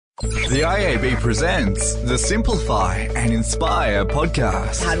The IAB presents the Simplify and Inspire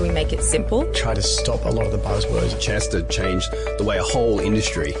podcast. How do we make it simple? Try to stop a lot of the buzzwords. A chance to change the way a whole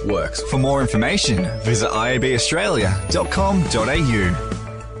industry works. For more information, visit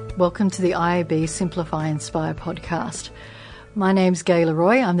iabaustralia.com.au. Welcome to the IAB Simplify and Inspire podcast. My name's Gay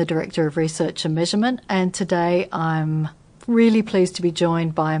Leroy. I'm the Director of Research and Measurement, and today I'm really pleased to be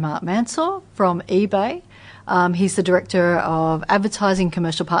joined by Mark Mansour from eBay. He's the Director of Advertising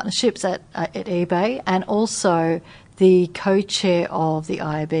Commercial Partnerships at eBay and also the Co-Chair of the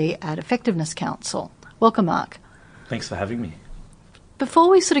IAB Ad Effectiveness Council. Welcome, Mark. Thanks for having me. Before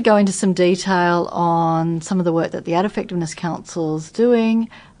we sort of go into some detail on some of the work that the Ad Effectiveness Council is doing,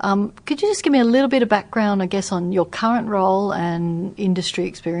 could you just give me a little bit of background, I guess, on your current role and industry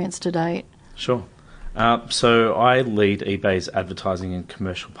experience to date? Sure. So I lead eBay's Advertising and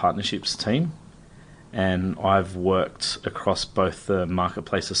Commercial Partnerships team, and I've worked across both the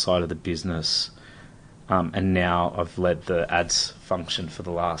marketplaces side of the business, and now I've led the ads function for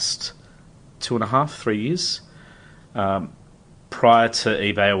the last 2.5, 3 years. Prior to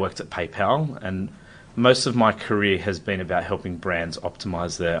eBay, I worked at PayPal, and most of my career has been about helping brands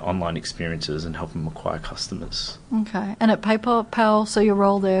optimize their online experiences and help them acquire customers. Okay. And at PayPal, so your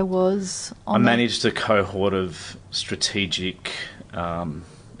role there was? I managed a cohort of strategic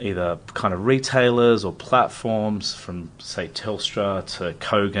either kind of retailers or platforms from, say, Telstra to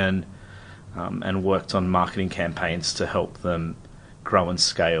Kogan, and worked on marketing campaigns to help them grow and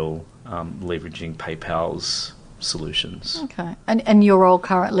scale, leveraging PayPal's solutions. Okay. And your role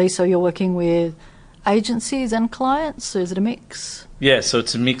currently, so you're working with agencies and clients, or is it a mix? Yeah, so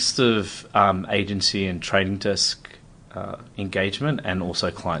it's a mix of agency and trading desk engagement and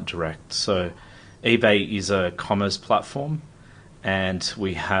also client direct. So eBay is a commerce platform, and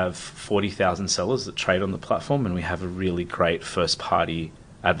we have 40,000 sellers that trade on the platform, and we have a really great first-party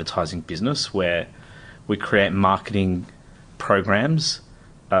advertising business where we create marketing programs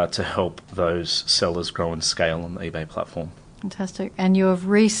to help those sellers grow and scale on the eBay platform. Fantastic. And you have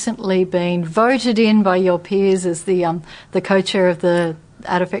recently been voted in by your peers as the co-chair of the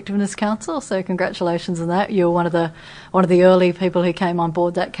Ad Effectiveness Council, so congratulations on that. You were one of the early people who came on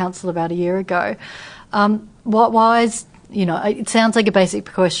board that council about a year ago. Why is, it sounds like a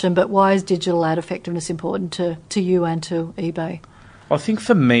basic question, but why is digital ad effectiveness important to you and to eBay? I think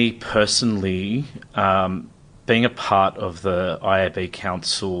for me personally, being a part of the IAB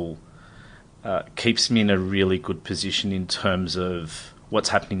Council keeps me in a really good position in terms of what's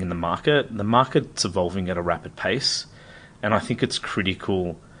happening in the market. The market's evolving at a rapid pace, and I think it's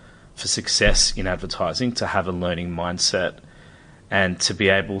critical for success in advertising to have a learning mindset and to be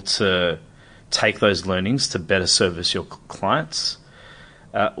able to take those learnings to better service your clients.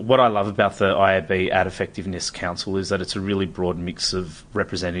 What I love about the IAB Ad Effectiveness Council is that it's a really broad mix of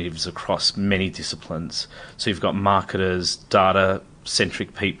representatives across many disciplines. So you've got marketers,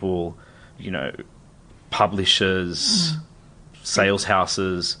 data-centric people, publishers, sales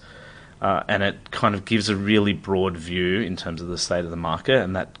houses, and it kind of gives a really broad view in terms of the state of the market,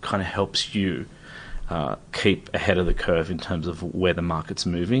 and that kind of helps you keep ahead of the curve in terms of where the market's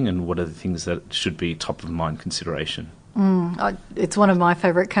moving and what are the things that should be top of mind consideration. It's one of my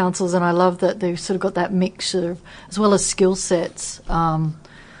favourite councils, and I love that they've sort of got that mixture as well as skill sets.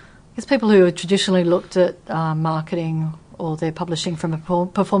 It's people who have traditionally looked at marketing or their publishing from a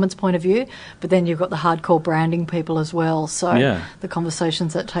performance point of view, but then you've got the hardcore branding people as well. So the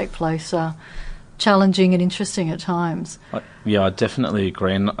conversations that take place are challenging and interesting at times. I definitely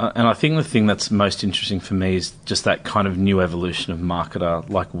agree. And I think the thing that's most interesting for me is just that kind of new evolution of marketer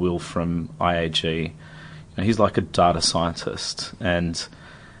like Will from IAG. He's like a data scientist, and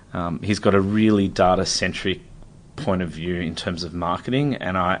he's got a really data-centric point of view in terms of marketing,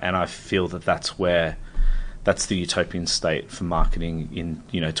 and I feel that's the utopian state for marketing in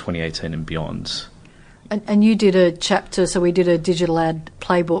 2018 and beyond. And you did a chapter, so we did a digital ad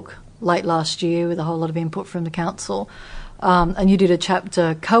playbook late last year with a whole lot of input from the council, and you did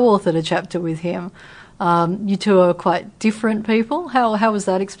co-authored a chapter with him. You two are quite different people. How was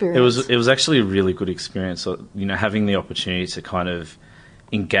that experience? It was actually a really good experience. Having the opportunity to kind of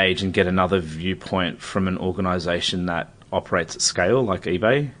engage and get another viewpoint from an organisation that operates at scale like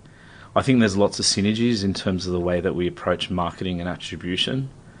eBay. I think there's lots of synergies in terms of the way that we approach marketing and attribution,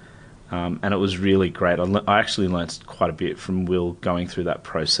 and it was really great. I actually learnt quite a bit from Will going through that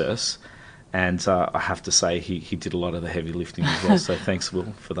process. And I have to say he did a lot of the heavy lifting as well, so thanks,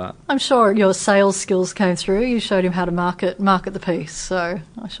 Will, for that. I'm sure your sales skills came through. You showed him how to market the piece, so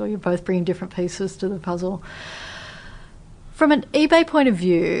I'm sure you're both bringing different pieces to the puzzle. From an eBay point of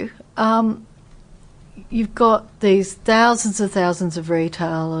view, you've got these thousands of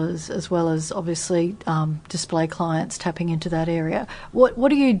retailers, as well as obviously display clients tapping into that area. What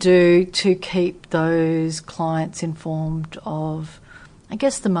do you do to keep those clients informed of, I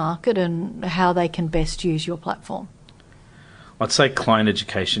guess, the market and how they can best use your platform? I'd say client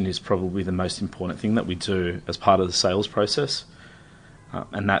education is probably the most important thing that we do as part of the sales process.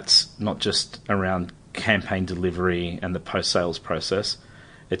 And that's not just around campaign delivery and the post-sales process.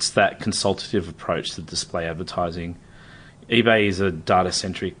 It's that consultative approach to display advertising. eBay is a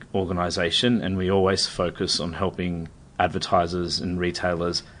data-centric organisation, and we always focus on helping advertisers and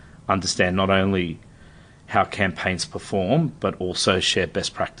retailers understand not only how campaigns perform, but also share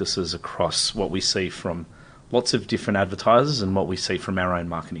best practices across what we see from lots of different advertisers and what we see from our own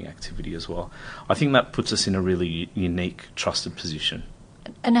marketing activity as well. I think that puts us in a really unique, trusted position.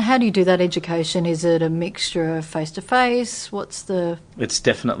 And how do you do that education? Is it a mixture of face-to-face? It's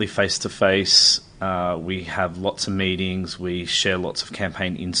definitely face-to-face. We have lots of meetings. We share lots of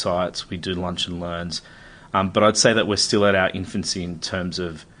campaign insights. We do lunch and learns. But I'd say that we're still at our infancy in terms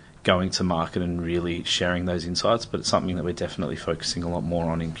of going to market and really sharing those insights, but it's something that we're definitely focusing a lot more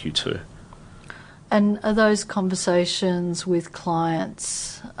on in Q2. And are those conversations with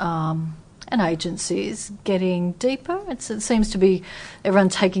clients and agencies getting deeper? It seems to be everyone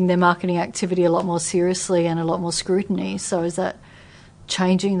taking their marketing activity a lot more seriously and a lot more scrutiny. So is that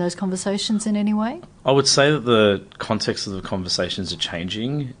changing those conversations in any way? I would say that the context of the conversations are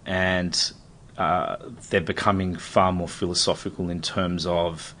changing, and they're becoming far more philosophical in terms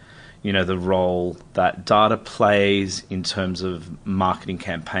of, the role that data plays in terms of marketing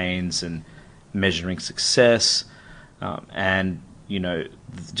campaigns and measuring success, and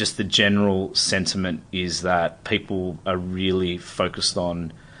just the general sentiment is that people are really focused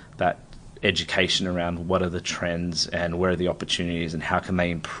on that education around what are the trends and where are the opportunities and how can they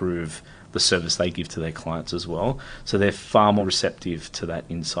improve the service they give to their clients as well. So they're far more receptive to that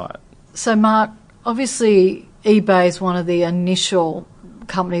insight. So Mark, obviously eBay is one of the initial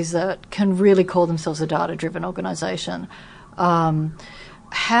companies that can really call themselves a data-driven organisation.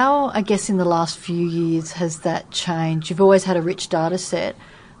 How, I guess, in the last few years has that changed? You've always had a rich data set.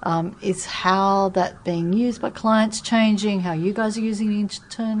 Is how that being used by clients changing? How you guys are using it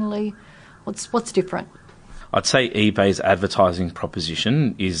internally? What's different? I'd say eBay's advertising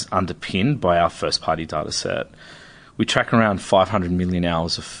proposition is underpinned by our first-party data set. We track around 500 million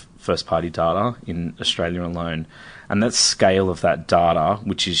hours of first-party data in Australia alone, and that scale of that data,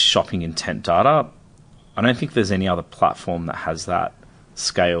 which is shopping intent data, I don't think there's any other platform that has that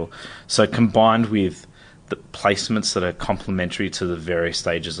scale. So combined with the placements that are complementary to the various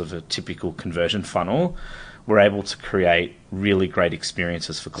stages of a typical conversion funnel, we're able to create really great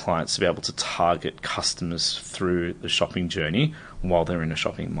experiences for clients to be able to target customers through the shopping journey while they're in a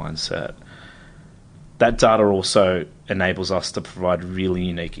shopping mindset. That data also enables us to provide really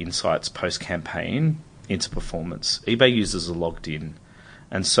unique insights post-campaign into performance. eBay users are logged in,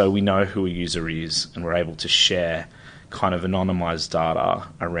 and so we know who a user is, and we're able to share kind of anonymized data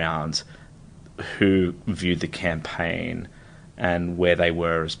around who viewed the campaign and where they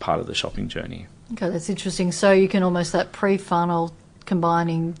were as part of the shopping journey. Okay, that's interesting. So you can almost that pre-funnel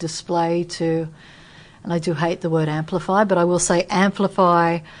combining display to, and I do hate the word amplify, but I will say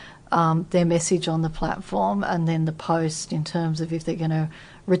amplify their message on the platform, and then the post in terms of if they're going to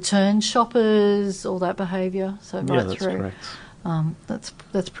return shoppers, all that behaviour. So right yeah, that's through. Correct.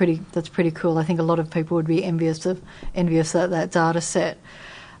 That's pretty cool. I think a lot of people would be envious of that data set.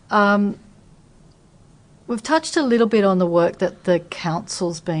 We've touched a little bit on the work that the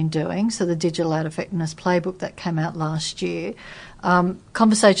council's been doing, so the Digital Ad Effectiveness Playbook that came out last year.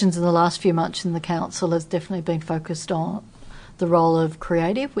 Conversations in the last few months in the council has definitely been focused on the role of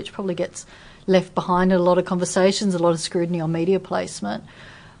creative, which probably gets left behind in a lot of conversations, a lot of scrutiny on media placement.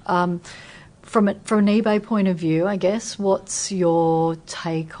 From an eBay point of view, I guess, what's your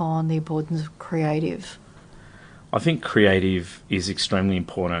take on the importance of creative? I think creative is extremely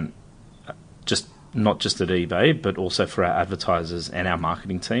important, not just at eBay, but also for our advertisers and our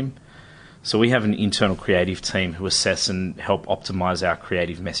marketing team. So we have an internal creative team who assess and help optimise our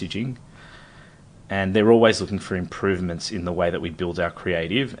creative messaging. And they're always looking for improvements in the way that we build our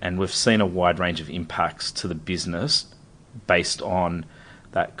creative. And we've seen a wide range of impacts to the business based on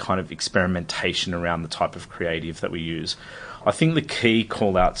that kind of experimentation around the type of creative that we use. I think the key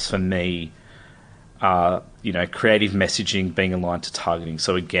call-outs for me are, creative messaging being aligned to targeting.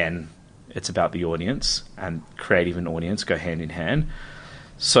 So again, it's about the audience, and creative and audience go hand in hand.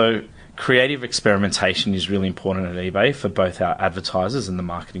 So creative experimentation is really important at eBay for both our advertisers and the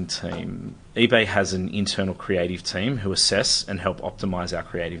marketing team. eBay has an internal creative team who assess and help optimize our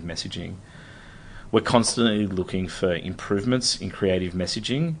creative messaging. We're constantly looking for improvements in creative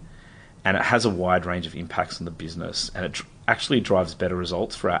messaging, and it has a wide range of impacts on the business, and it actually drives better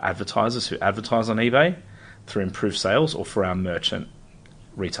results for our advertisers who advertise on eBay through improved sales, or for our merchant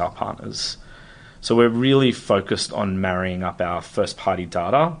retail partners. So we're really focused on marrying up our first-party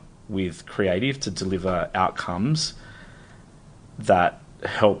data with creative to deliver outcomes that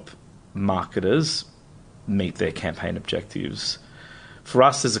help marketers meet their campaign objectives. For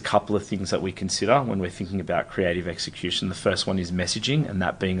us, there's a couple of things that we consider when we're thinking about creative execution. The first one is messaging, and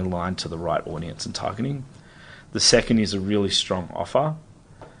that being aligned to the right audience and targeting. The second is a really strong offer.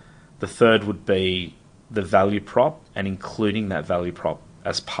 The third would be the value prop, and including that value prop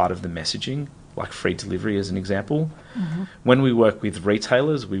as part of the messaging, like free delivery as an example. Mm-hmm. When we work with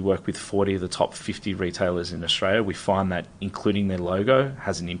retailers, we work with 40 of the top 50 retailers in Australia. We find that including their logo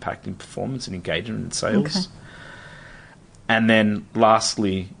has an impact in performance and engagement and sales. Okay. And then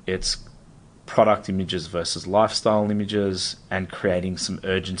lastly, it's product images versus lifestyle images, and creating some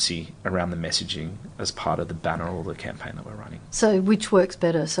urgency around the messaging as part of the banner or the campaign that we're running. So which works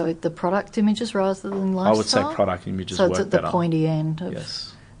better? So the product images rather than lifestyle? I would say product images work better. So it's at the pointy end of...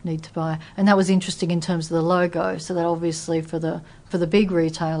 Yes. Need to buy. And that was interesting in terms of the logo, so that obviously for the big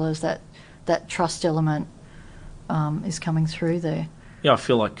retailers, that trust element is coming through there. Yeah, I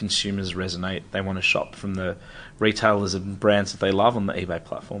feel like consumers resonate. They want to shop from the retailers and brands that they love on the eBay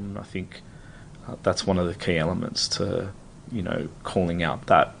platform. And I think that's one of the key elements to, calling out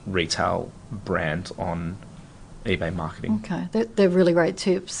that retail brand on eBay marketing. Okay, they're really great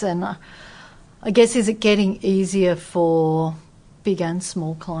tips. And I guess, is it getting easier for big and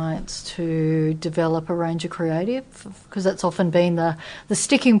small clients to develop a range of creative? Because that's often been the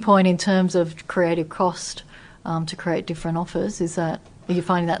sticking point in terms of creative cost to create different offers. Are you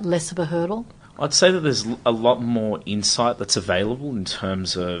finding that less of a hurdle? I'd say that there's a lot more insight that's available in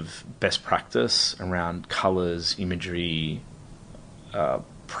terms of best practice around colours, imagery,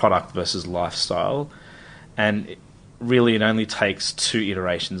 product versus lifestyle. And really it only takes 2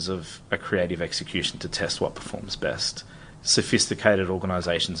 iterations of a creative execution to test what performs best. Sophisticated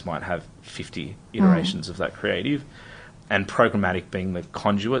organisations might have 50 iterations of that creative, and programmatic being the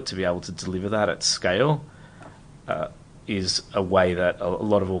conduit to be able to deliver that at scale is a way that a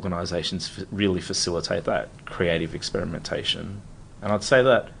lot of organisations really facilitate that creative experimentation. And I'd say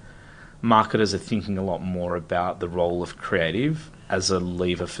that marketers are thinking a lot more about the role of creative as a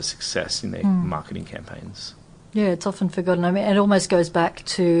lever for success in their marketing campaigns. Yeah, it's often forgotten. I mean, it almost goes back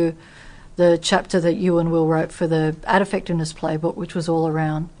to the chapter that you and Will wrote for the Ad Effectiveness Playbook, which was all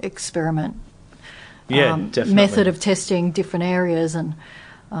around experiment. Yeah, definitely. Method of testing different areas, and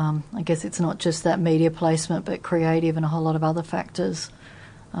I guess it's not just that media placement, but creative and a whole lot of other factors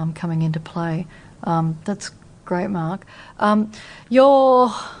coming into play. That's great, Mark.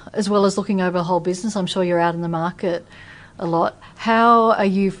 You're, as well as looking over the whole business, I'm sure you're out in the market a lot. How are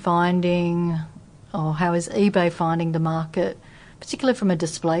you finding, or how is eBay finding the market, particularly from a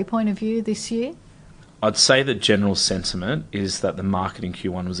display point of view this year? I'd say the general sentiment is that the market in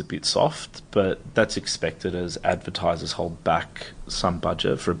Q1 was a bit soft, but that's expected as advertisers hold back some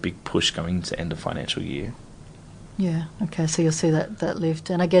budget for a big push going into end of financial year. Yeah, okay, so you'll see that lift.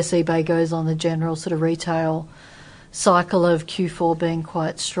 And I guess eBay goes on the general sort of retail cycle of Q4 being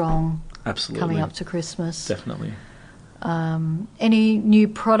quite strong. Absolutely. Coming up to Christmas. Definitely. Any new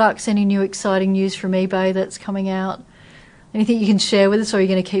products, any new exciting news from eBay that's coming out? Anything you can share with us, or are you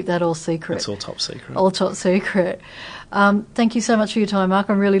going to keep that all secret? It's all top secret. All top secret. Thank you so much for your time, Mark.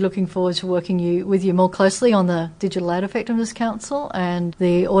 I'm really looking forward to working with you more closely on the Digital Ad Effectiveness Council, and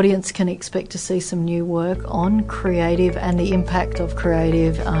the audience can expect to see some new work on creative and the impact of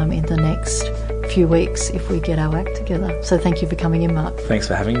creative in the next few weeks if we get our act together. So thank you for coming in, Mark. Thanks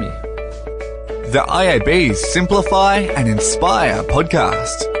for having me. The IAB's Simplify and Inspire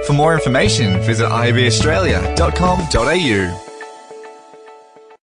podcast. For more information, visit iabaustralia.com.au.